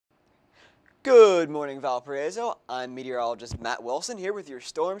Good morning, Valparaiso. I'm meteorologist Matt Wilson here with your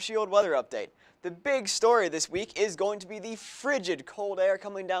Storm Shield weather update. The big story this week is going to be the frigid cold air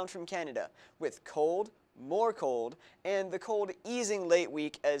coming down from Canada, with cold, more cold, and the cold easing late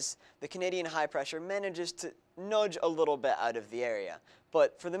week as the Canadian high pressure manages to nudge a little bit out of the area.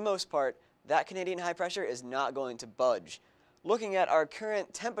 But for the most part, that Canadian high pressure is not going to budge. Looking at our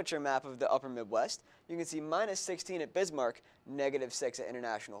current temperature map of the upper Midwest, you can see minus 16 at Bismarck, negative 6 at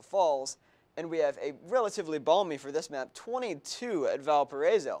International Falls, and we have a relatively balmy for this map, 22 at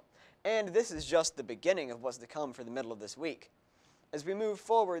Valparaiso. And this is just the beginning of what's to come for the middle of this week. As we move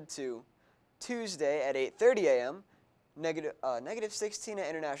forward to Tuesday at 8:30 a.m., negative 16 at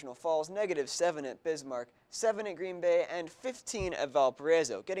International Falls, negative 7 at Bismarck, 7 at Green Bay, and 15 at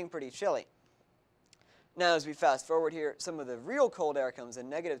Valparaiso, getting pretty chilly. Now, as we fast forward here, some of the real cold air comes in,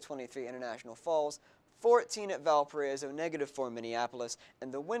 negative 23 International Falls, 14 at Valparaiso, negative 4 Minneapolis,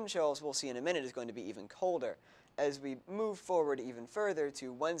 and the wind chills we'll see in a minute is going to be even colder. As we move forward even further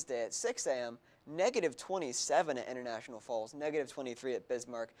to Wednesday at 6 a.m., negative 27 at International Falls, negative 23 at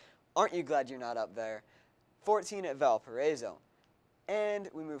Bismarck. Aren't you glad you're not up there? 14 at Valparaiso. And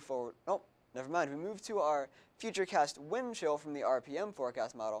we move forward, oh, never mind, we move to our futurecast wind chill from the RPM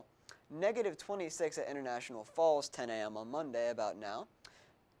forecast model. Negative 26 at International Falls, 10 a.m. on Monday, about now.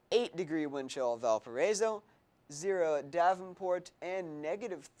 8-degree wind chill at Valparaiso, 0 at Davenport, and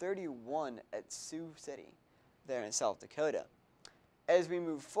negative 31 at Sioux City, there in South Dakota. As we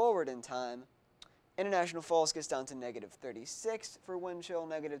move forward in time, International Falls gets down to negative 36 for wind chill,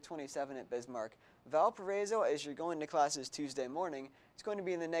 negative 27 at Bismarck. Valparaiso, as you're going to classes Tuesday morning, it's going to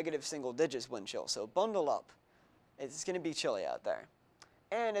be in the negative single digits wind chill, so bundle up. It's going to be chilly out there.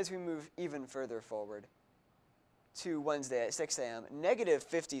 And as we move even further forward to Wednesday at 6 a.m., negative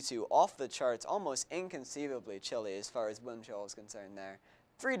 52, off the charts, almost inconceivably chilly as far as wind chill is concerned there.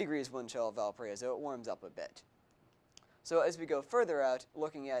 3 degrees wind chill at Valparaiso, it warms up a bit. So as we go further out,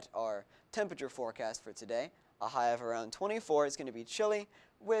 looking at our temperature forecast for today, a high of around 24 is going to be chilly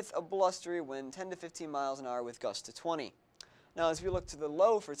with a blustery wind, 10 to 15 miles an hour with gusts to 20. Now as we look to the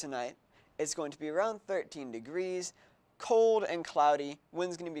low for tonight, it's going to be around 13 degrees, cold and cloudy,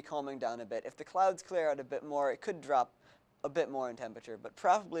 wind's going to be calming down a bit. If the clouds clear out a bit more, it could drop a bit more in temperature, but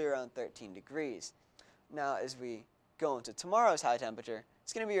probably around 13 degrees. Now, as we go into tomorrow's high temperature,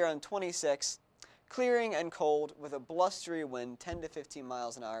 it's going to be around 26, clearing and cold with a blustery wind, 10 to 15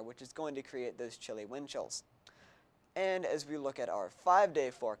 miles an hour, which is going to create those chilly wind chills. And as we look at our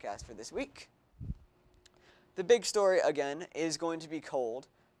 5-day forecast for this week, the big story, again, is going to be cold,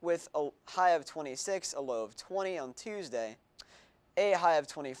 with a high of 26, a low of 20 on Tuesday, a high of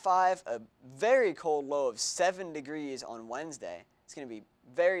 25, a very cold low of 7 degrees on Wednesday. It's going to be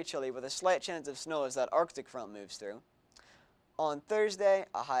very chilly with a slight chance of snow as that Arctic front moves through. On Thursday,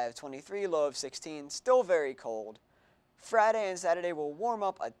 a high of 23, low of 16, still very cold. Friday and Saturday will warm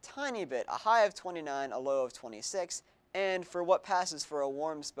up a tiny bit, a high of 29, a low of 26, and for what passes for a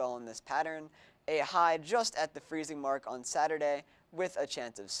warm spell in this pattern, a high just at the freezing mark on Saturday, with a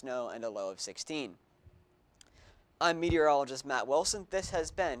chance of snow and a low of 16. I'm meteorologist Matt Wilson. This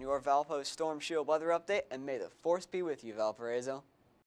has been your Valpo Storm Shield weather update, and may the force be with you, Valparaiso.